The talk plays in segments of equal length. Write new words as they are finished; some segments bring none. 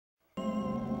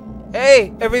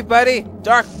Hey everybody,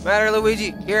 Dark Matter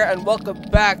Luigi here, and welcome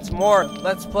back to more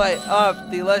Let's Play of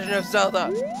The Legend of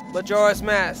Zelda Majora's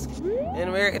Mask.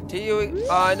 And we're continuing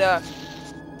on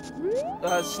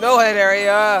Snowhead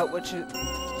area, which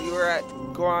we were at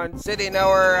Goron City. Now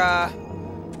we're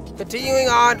continuing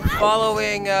on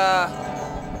following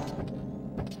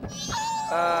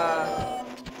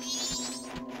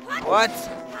what?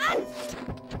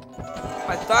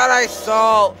 I thought I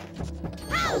saw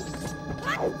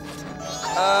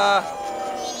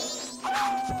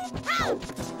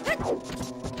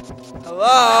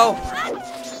hello?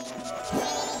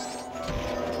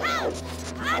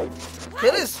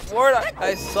 Could have sworn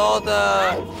I saw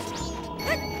the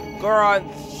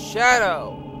Goron's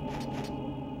shadow.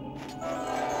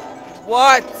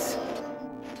 What?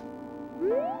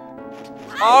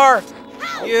 Are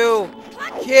you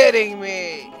kidding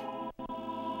me?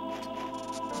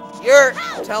 You're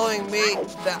telling me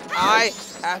that I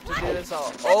have to do this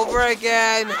all over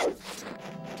again?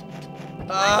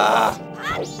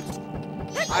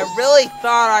 I really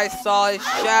thought I saw his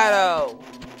shadow.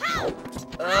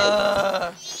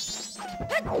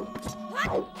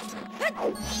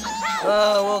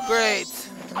 Oh, well, great.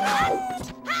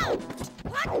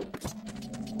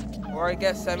 Or I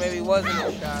guess that maybe wasn't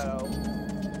a shadow.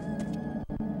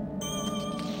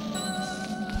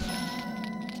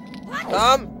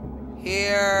 Come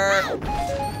here.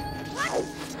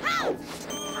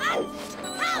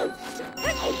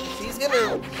 He's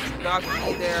gonna knock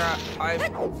me there.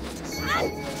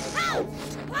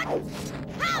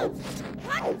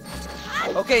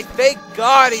 Okay, thank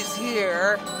God he's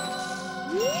here.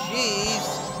 Jeez.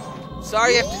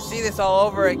 Sorry you have to see this all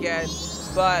over again,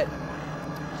 but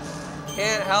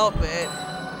can't help it.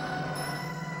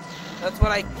 That's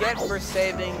what I get for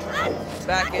saving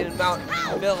back in Mountain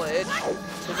Village,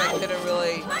 because I couldn't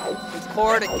really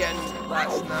record again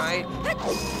last night.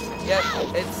 Yep,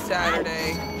 it's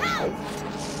Saturday.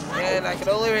 And I could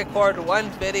only record one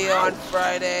video on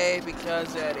Friday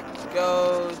because I had to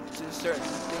go to a certain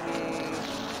thingy.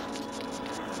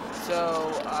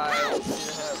 So I didn't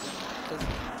have,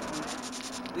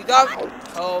 because we got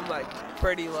home like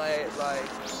pretty late, like,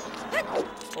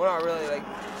 well, not really, like,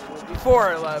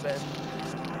 before 11.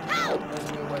 And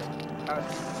we went out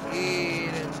to eat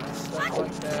and stuff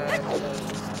like that.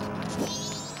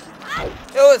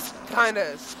 It was kind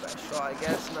of special, I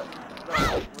guess. Not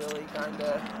really, kind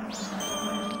of.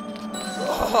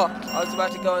 Oh, I was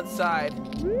about to go inside.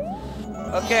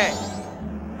 Okay.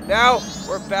 Now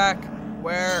we're back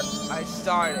where I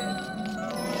started.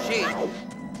 Sheep.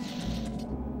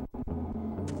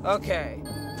 Okay.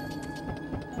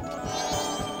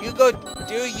 You go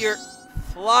do your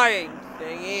flying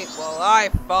thingy while I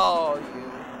follow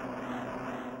you.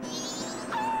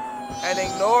 And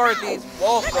ignore these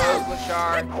wolfos, which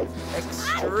are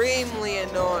extremely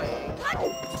annoying.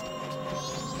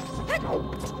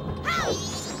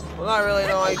 Well, not really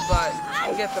annoying, but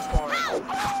you get the point.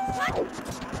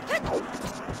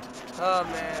 Oh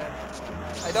man.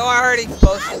 I know I already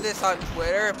posted this on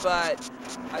Twitter, but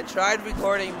I tried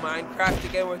recording Minecraft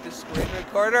again with the screen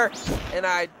recorder, and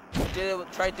I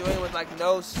tried doing it with like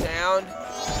no sound,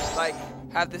 like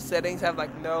have the settings have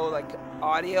like no like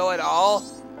audio at all,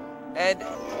 and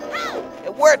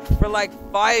it worked for like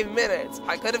 5 minutes.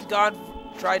 I could have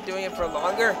tried doing it for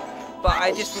longer, but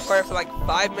I just recorded for like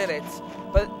 5 minutes.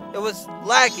 But it was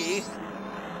laggy,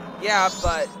 yeah,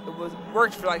 but it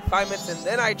worked for like 5 minutes, and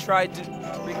then I tried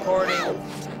recording,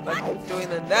 like doing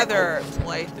the Nether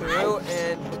playthrough,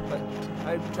 and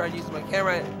I tried using my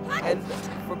camera, and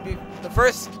for the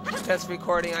first test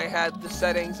recording I had the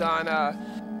settings on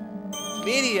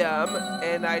medium,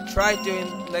 and I tried doing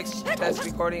the next test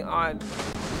recording on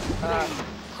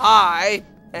high,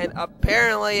 and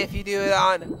apparently if you do it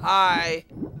on high,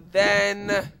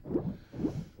 then,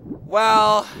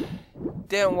 well,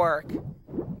 didn't work.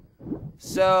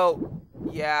 So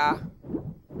yeah,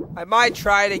 I might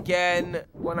try it again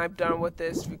when I'm done with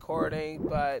this recording,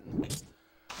 but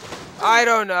I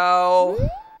don't know.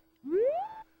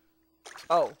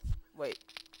 Oh, wait.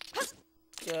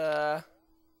 Can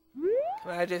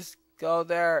I just go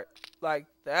there like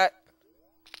that?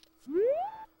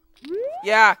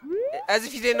 Yeah, as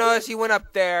if you didn't notice, he went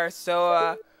up there.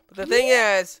 So, but the thing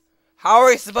is, how are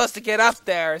we supposed to get up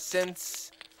there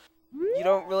since you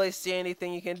don't really see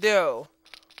anything you can do?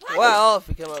 Well, if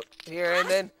we come up here and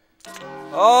then,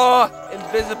 oh,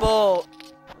 invisible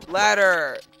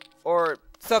ladder or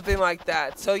something like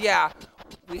that. So yeah,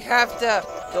 we have to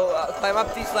go climb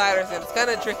up these ladders, and it's kind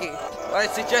of tricky. What I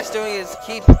suggest doing is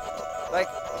keep like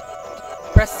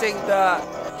pressing the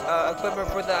equipment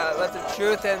for the lens of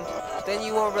truth, and then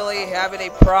you won't really have any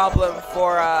problem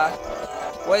for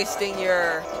wasting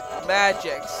your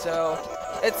magic. So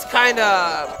it's kind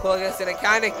of cool, I guess, and it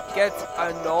kind of gets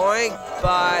annoying,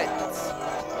 but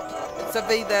it's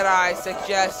something that I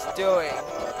suggest doing.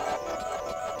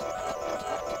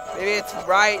 Maybe it's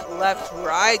right, left,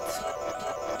 right.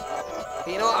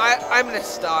 You know, I'm gonna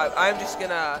stop. I'm just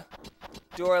gonna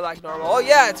do it like normal. Oh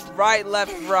yeah, it's right,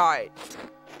 left, right.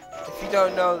 If you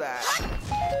don't know that.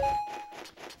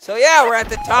 So yeah, we're at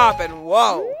the top, and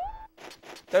whoa.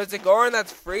 There's a Goron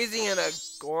that's freezing and a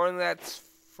Goron that's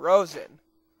frozen.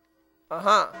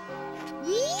 Uh-huh.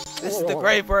 This is the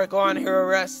grave where a Goron hero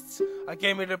rests. I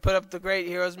came here to put up the great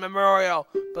hero's memorial,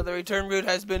 but the return route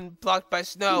has been blocked by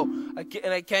snow,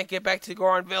 and I can't get back to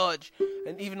Goron village.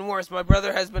 And even worse, my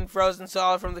brother has been frozen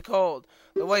solid from the cold.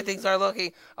 The way things are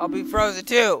looking, I'll be frozen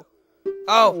too.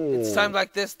 Oh, it's times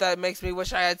like this that makes me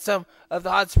wish I had some of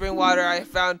the hot spring water I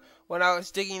found when I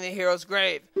was digging the hero's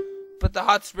grave. But the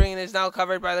hot spring is now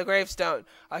covered by the gravestone.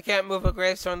 I can't move a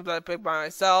gravestone that big by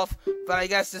myself, but I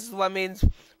guess this is what means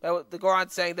that the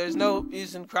Goron's saying there's no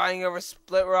use in crying over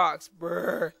split rocks.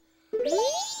 Brr.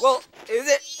 Well, is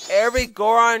it every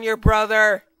Goron your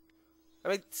brother? I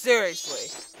mean, seriously.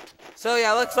 So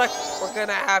yeah, looks like we're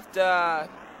gonna have to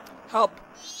help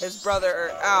his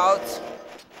brother out.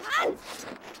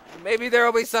 Maybe there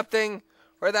will be something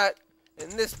for that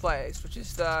in this place, which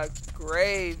is the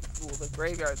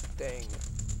graveyard thing.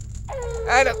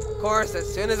 And of course,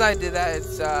 as soon as I did that,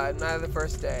 it's night of the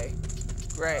first day.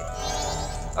 Great.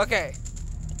 Okay.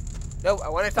 No, I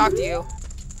want to talk to you.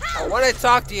 I want to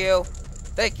talk to you.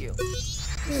 Thank you.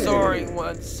 The soaring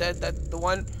one said that the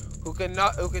one who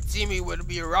could see me would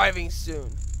be arriving soon.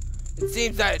 It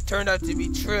seems that it turned out to be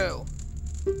true.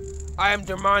 I am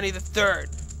Dermani III.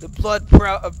 The blood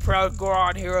of proud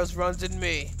Goron heroes runs in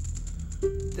me.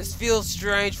 This feels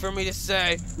strange for me to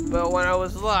say, but when I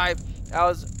was alive, I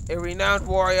was a renowned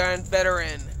warrior and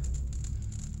veteran.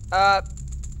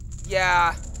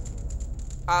 Yeah.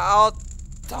 I'll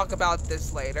talk about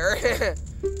this later.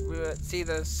 We will see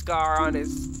the scar on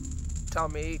his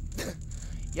tummy.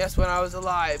 Yes, when I was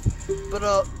alive. But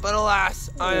alas,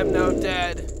 I am now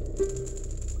dead.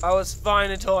 I was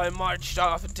fine until I marched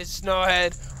off into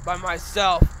Snowhead by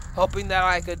myself, hoping that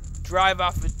I could drive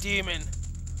off a demon.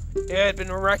 It had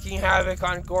been wreaking havoc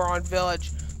on Goron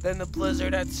village. Then the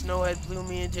blizzard at Snowhead blew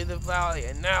me into the valley,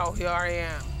 and now here I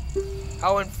am.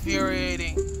 How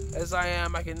infuriating as I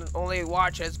am, I can only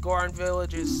watch as Goron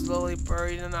village is slowly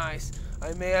buried in ice.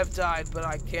 I may have died, but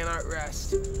I cannot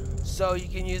rest. So you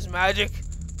can use magic?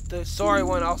 The sorry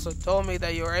one also told me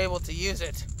that you are able to use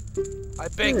it. I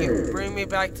beg you, bring me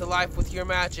back to life with your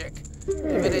magic.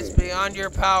 If it is beyond your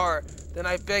power, then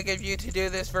I beg of you to do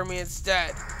this for me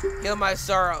instead. Heal my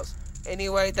sorrows. Any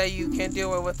way that you can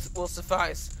do it will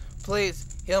suffice. Please,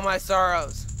 heal my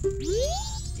sorrows.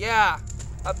 Yeah,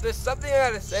 there's something I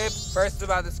gotta say first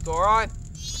about this Goron.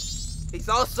 He's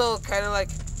also kind of like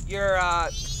your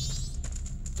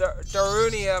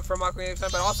Darunia from Ocarina of Time,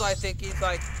 but also I think he's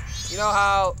like, you know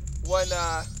how when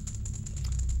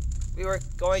we were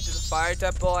going to the fire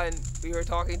temple and we were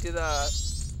talking to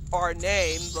our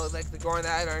name, like the Goron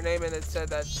that had our name, and it said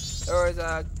that there was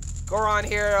a Goron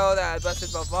hero that busted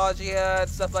Malvagia and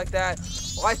stuff like that.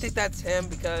 Well, I think that's him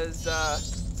because,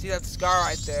 see that scar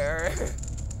right there?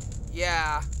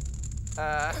 Yeah.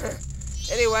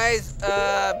 Anyways,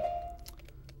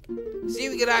 see,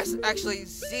 we could actually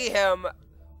see him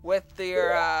with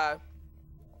the,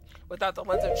 without the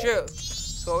lens of truth.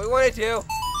 So what we want to do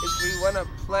is we want to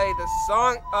play the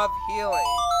Song of Healing.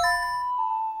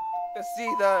 You see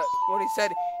when he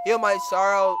said, heal my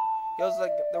sorrow, he was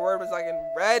like, the word was like in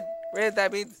red. Red,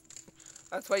 that means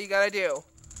that's what you gotta do.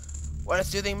 What a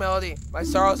soothing melody. My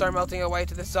sorrows are melting away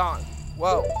to the song.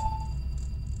 Whoa.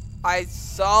 I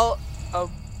saw a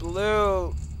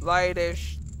blue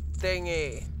lightish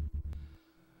thingy.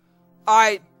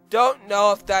 I don't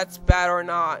know if that's bad or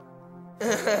not.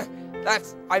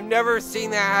 I've never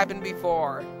seen that happen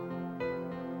before.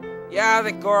 Yeah,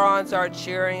 the Gorons are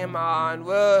cheering him on.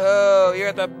 Woohoo,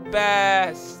 you're the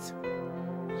best.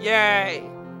 Yay.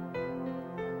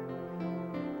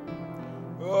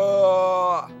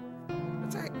 Oh,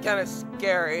 it's kind of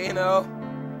scary, you know?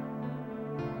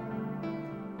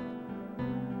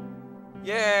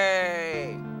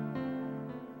 Yay.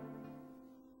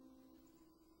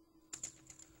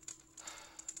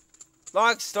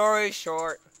 Long story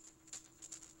short.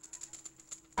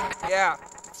 Yeah,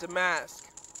 it's a mask.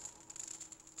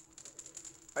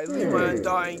 I leave my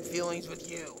undying feelings with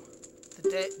you.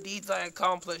 The deeds I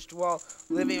accomplished while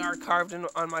living are carved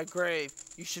on my grave.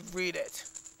 You should read it.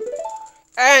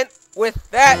 And with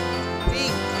that,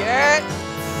 begin. get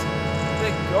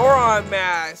the Goron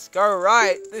mask.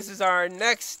 Alright, this is our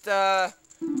next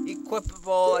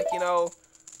equipable, like, you know,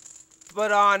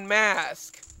 put on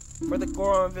mask for the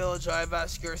Goron Village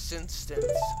Vascular instance.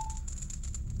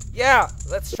 Yeah,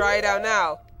 let's try it out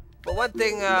now. But one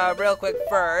thing real quick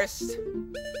first.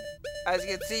 As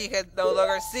you can see, you can no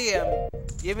longer see him.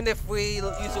 Even if we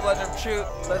use the Legend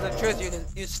of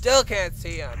Truth, you still can't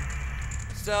see him.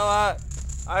 So, I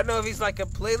don't know if he's like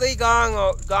completely gone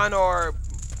or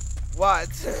what.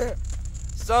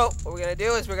 So, what we're gonna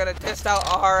do is we're gonna test out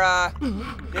our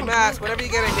new mask. Whenever you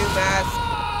get a new mask,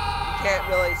 you can't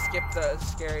really skip the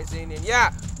scary scene. And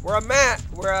yeah, we're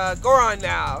a Goron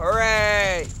now.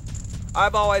 Hooray!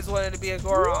 I've always wanted to be a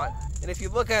Goron. And if you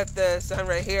look at the sign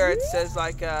right here, it says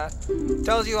like,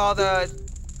 tells you all the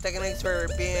techniques for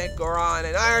being a Goron.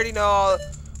 And I already know all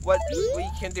what we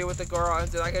can do with the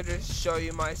Gorons, and I can just show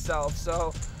you myself.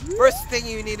 So, first thing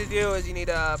you need to do is you need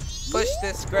to push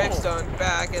this gravestone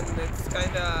back, and it's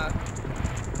kinda,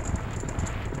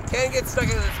 can't get stuck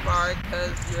in this mark,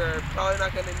 because you're probably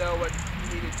not gonna know what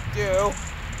you need to do.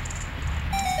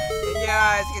 And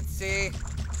yeah, as you can see,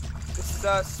 this is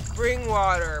a spring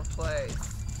water place.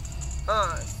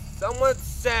 Someone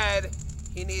said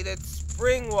he needed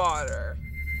spring water.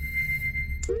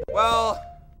 Well,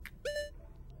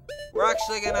 we're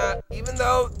actually gonna, even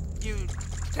though you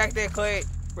technically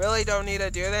really don't need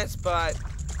to do this, but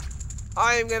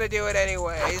I am gonna do it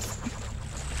anyways.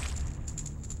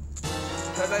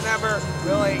 Because I never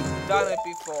really done it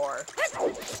before.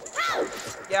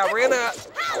 Yeah, we're gonna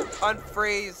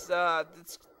unfreeze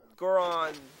this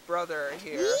Goron brother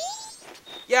here.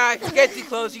 Yeah, if you get too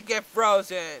close, you get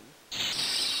frozen.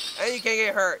 And you can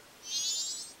get hurt.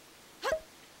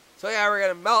 So yeah, we're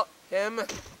gonna melt him.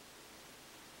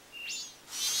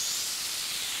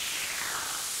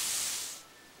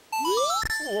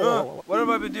 What have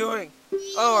I been doing?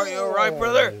 Oh, are you alright,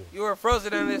 brother? You were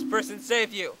frozen and this person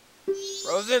saved you.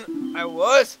 Frozen? I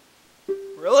was?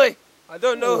 Really? I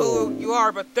don't know who you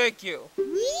are, but thank you.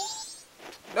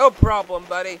 No problem,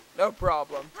 buddy. No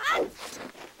problem.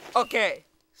 Okay,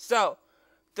 so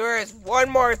there is one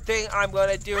more thing I'm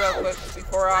gonna do real quick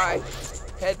before I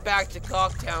head back to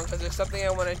Clocktown, because there's something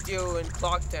I want to do in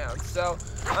Clocktown. So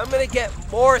I'm gonna get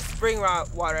more spring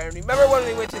water. And remember when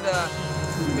we went to the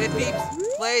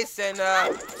Smithy's place and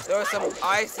there was some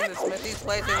ice in the Smithy's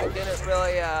place and we didn't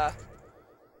really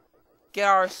get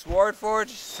our sword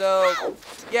forged? So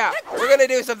yeah, we're gonna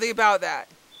do something about that.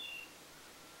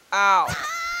 Ow.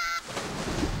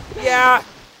 Yeah,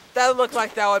 that looked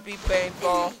like that would be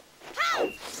painful.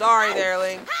 Sorry there,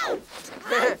 Link.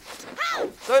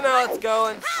 So now let's go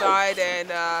inside and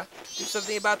do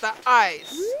something about the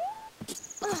ice.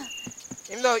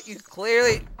 Even though you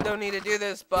clearly don't need to do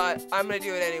this, but I'm gonna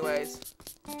do it anyways.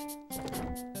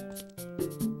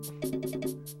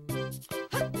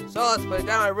 So let's put it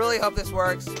down. I really hope this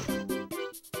works.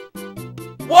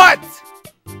 What?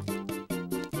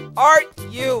 Are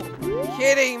you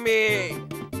kidding me?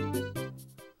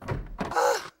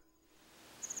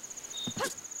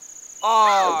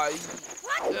 Oh,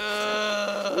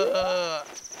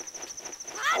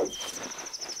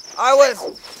 I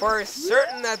was for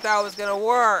certain that was gonna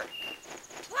work.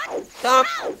 Come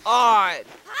on.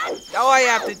 Now I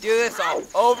have to do this all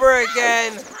over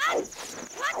again.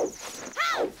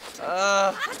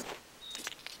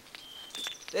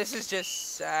 This is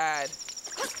just sad.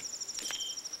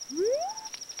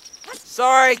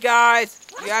 Sorry, guys.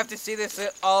 You have to see this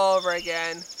all over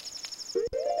again.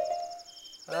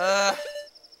 I'm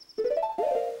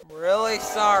really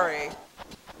sorry.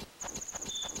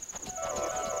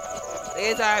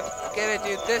 Means I'm gonna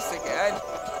do this again.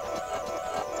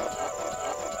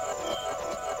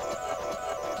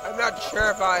 I'm not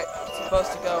sure if I'm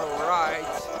supposed to go right.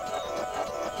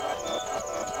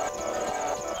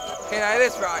 Okay, that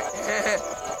is right.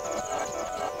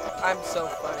 I'm so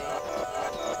funny.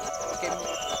 Okay,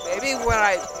 maybe what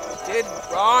I did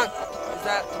wrong is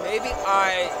that maybe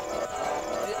I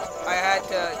had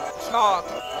to talk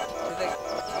to the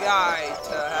guy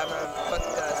to have him put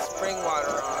the spring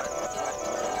water on.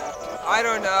 I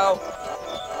don't know.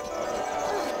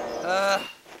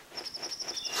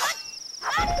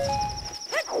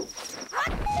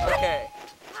 Okay.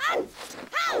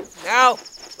 Now,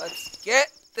 let's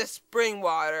get the spring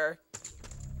water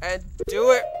and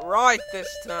do it right this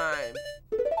time.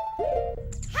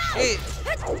 Jeez.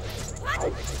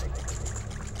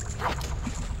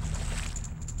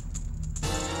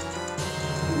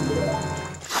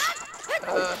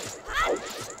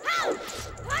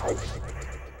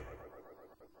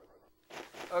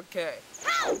 Okay.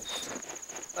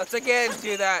 Let's again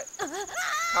do that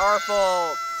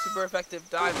powerful super effective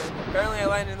dive. And apparently I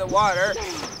landed in the water.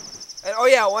 And oh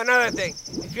yeah, one other thing.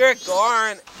 If you're a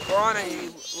Goron and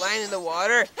you land in the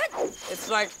water, it's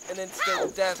like an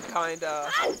instant death kinda.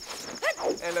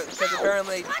 And because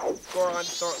apparently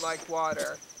Gorons don't like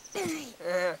water.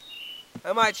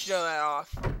 I might show that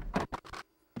off.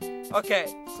 Okay,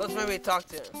 so let's maybe talk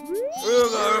to him.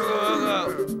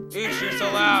 Ugo, you're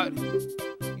so loud.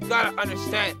 You gotta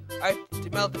understand, I have to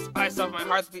melt this ice off my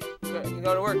heart. You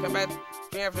go to work, come back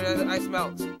after the ice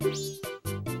melts.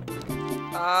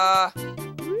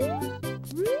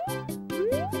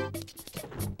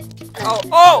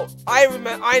 Oh!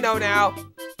 I know now.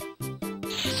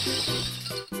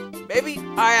 Maybe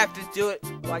I have to do it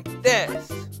like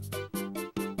this.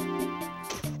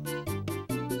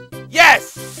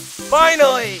 Yes!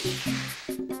 Finally!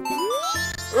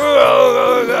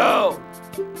 Go!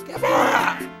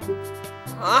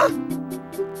 Huh?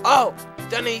 Oh,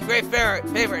 done me a great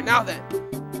favor. Now then,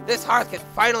 this hearth can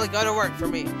finally go to work for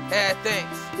me.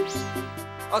 Thanks.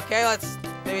 Okay, let's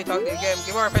maybe talk again.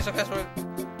 Give our official customer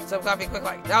some coffee quick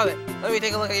like. Now then, let me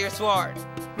take a look at your sword.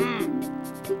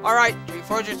 Alright, to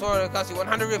reforge your sword, it'll cost you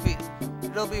 100 rupees.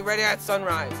 It'll be ready at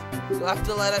sunrise. You'll have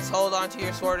to let us hold on to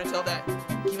your sword until then.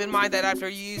 Keep in mind that after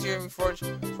you use your reforged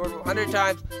sword 100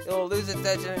 times, it will lose its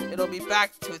edge and it'll be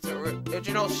back to its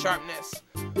original sharpness.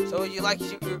 So would you like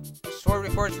your sword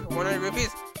reforged for 100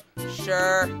 rupees?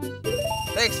 Sure.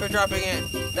 Thanks for dropping in.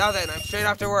 Now then, I'm straight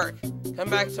off to work. Come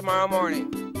back tomorrow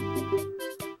morning.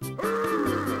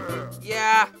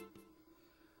 Yeah.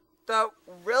 The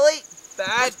really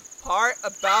bad part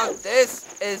about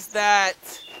this is that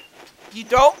you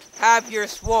don't have your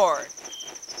sword.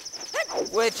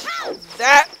 Which,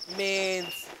 that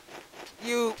means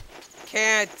you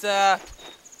can't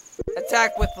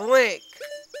attack with Link.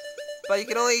 But you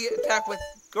can only attack with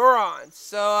Goron.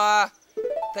 So,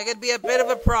 that could be a bit of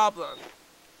a problem.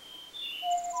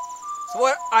 So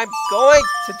what I'm going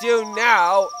to do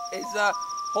now is,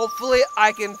 hopefully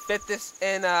I can fit this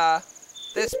in,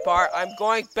 this part. I'm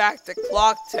going back to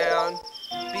Clocktown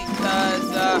because,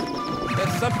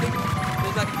 there's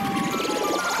like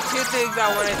two things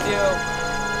I want to do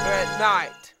at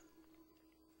night.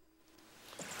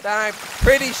 That I'm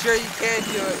pretty sure you can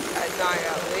do it at night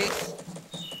at least.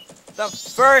 The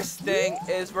first thing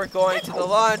is we're going to the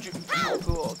laundry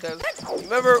pool, because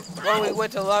remember when we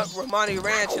went to Romani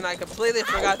Ranch and I completely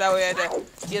forgot that we had to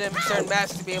get a certain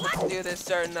match to be able to do this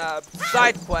certain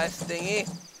side quest thingy,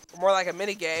 more like a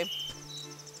mini game.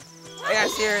 Yeah,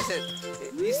 seriously,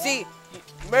 you see,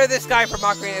 remember this guy from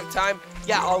Ocarina of Time?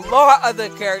 Yeah, a lot of the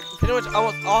characters, pretty much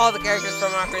almost all the characters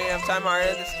from Ocarina of Time are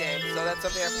in this game, so that's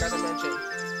something I forgot to mention.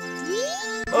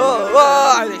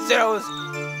 They said I was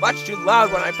much too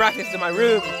loud when I practiced in my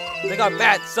room. They got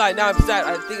mad inside. Now I'm sad.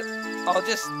 I think I'll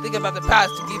just think about the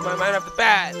past to keep my mind off the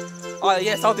bad. Oh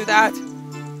yes, I'll do that.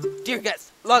 Dear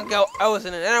guests, long ago I was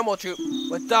in an animal troop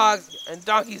with dogs and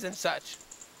donkeys and such.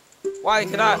 Why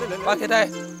can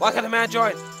a man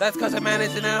join? That's because a man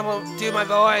is an animal too, my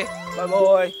boy. My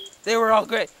boy. They were all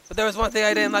great, but there was one thing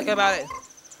I didn't like about it.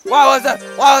 Why was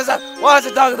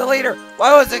the dog the leader?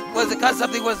 Was it because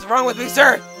something was wrong with me,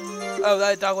 sir? Oh,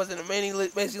 that dog was an amazing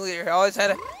leader. He always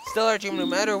had a stellar dream no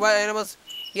matter what animals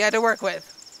he had to work with.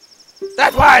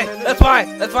 That's why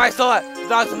I stole it. The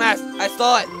dog's mask. I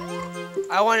stole it.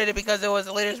 I wanted it because it was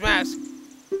the leader's mask.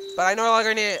 But I no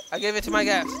longer need it. I gave it to my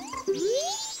guest.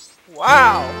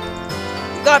 Wow.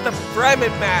 You got the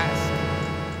Bremen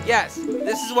mask. Yes,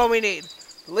 this is what we need.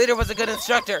 The leader was a good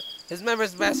instructor. His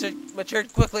members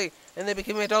matured quickly, and they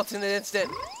became adults in an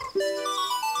instant.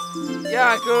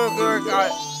 Yeah, Guru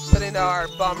got put into our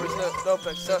bomber's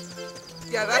notebook. So,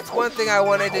 yeah, that's one thing I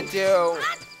wanted to do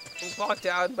in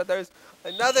Clocktown, but there's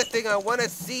another thing I want to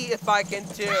see if I can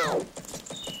do.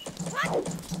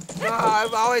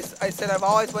 I've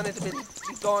always wanted to be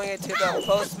going into the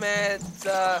postman's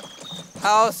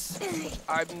house.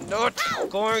 I'm not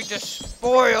going to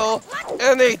spoil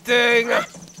anything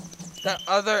that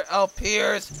other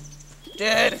LPers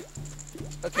did.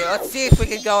 Okay, let's see if we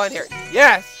can go in here.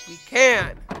 Yes, we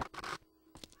can.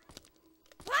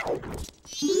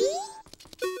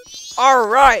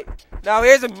 Alright, now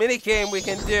here's a mini game we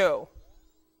can do.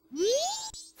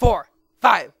 4,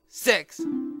 5, 6.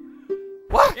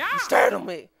 What? You startled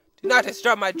me. Do not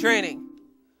disrupt my training.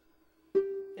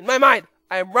 In my mind,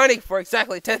 I am running for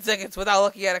exactly 10 seconds without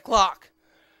looking at a clock.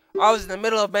 I was in the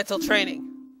middle of mental training.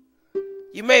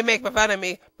 You may make fun of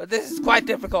me, but this is quite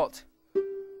difficult.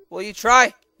 Will you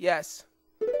try? Yes.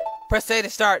 Press A to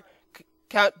start.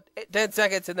 Count 10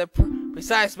 seconds, and the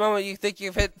precise moment you think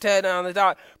you've hit 10 on the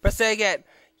dot, press A again.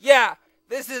 Yeah,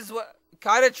 this is what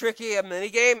kind of tricky a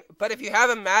minigame, but if you have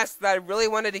a mask that I really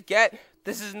wanted to get,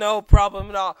 this is no problem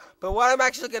at all. But what I'm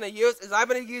actually going to use is I'm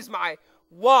going to use my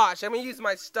watch. I'm going to use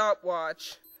my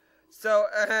stopwatch. So,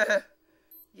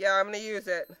 yeah, I'm going to use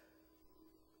it.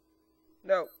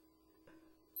 No.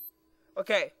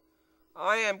 Okay.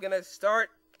 I am going to start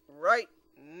right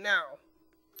now.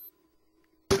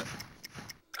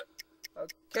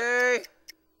 Okay.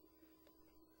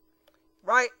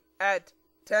 Right at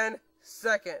 10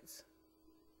 seconds.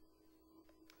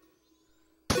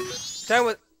 10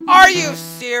 with... Are you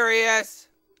serious?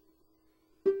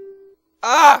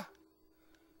 Ah!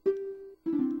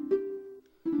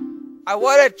 I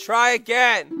want to try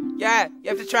again. Yeah, you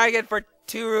have to try again for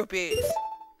 2 rupees.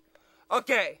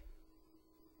 Okay.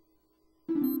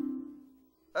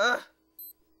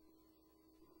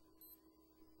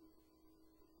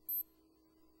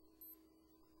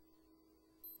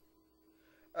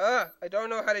 I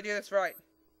don't know how to do this right.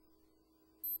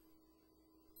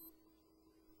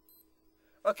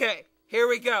 Okay, here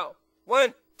we go.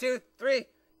 1, 2, 3,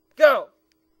 go!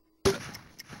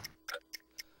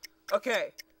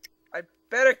 Okay, I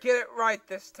better get it right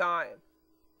this time.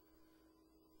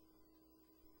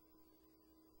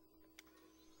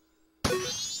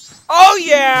 Oh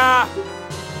yeah!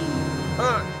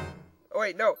 Huh. Oh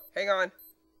wait, no, hang on.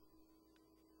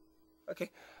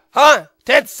 Okay.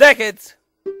 10 seconds!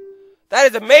 That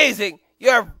is amazing!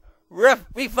 You have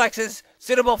reflexes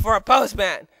suitable for a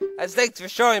postman. As thanks for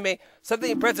showing me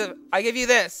something impressive, I give you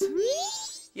this.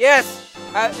 Yes!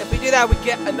 If we do that, we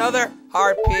get another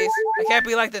heart piece. I can't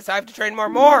be like this, I have to train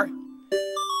more.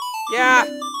 Yeah.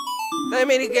 That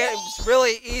mini game's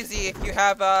really easy if you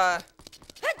have a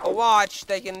watch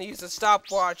they can use a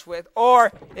stopwatch with,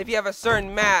 or if you have a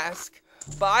certain mask.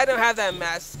 But I don't have that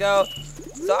mask, so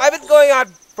I've been going on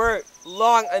for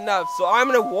long enough, so I'm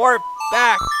gonna warp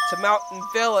back to Mountain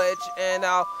Village, and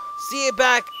I'll see you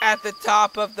back at the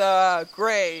top of the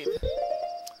grave.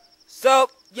 So,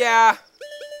 yeah,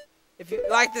 if you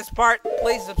like this part,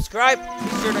 please subscribe, be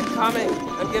sure to comment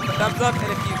and give a thumbs up,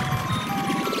 and if you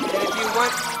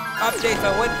want updates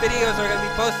on when videos are going to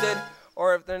be posted,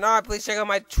 or if they're not, please check out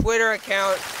my Twitter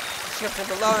account, description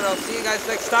below, and I'll see you guys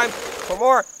next time for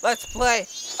more Let's Play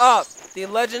of The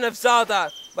Legend of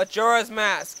Zelda Majora's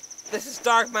Mask. This is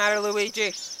Dark Matter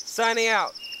Luigi, signing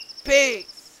out.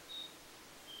 Peace!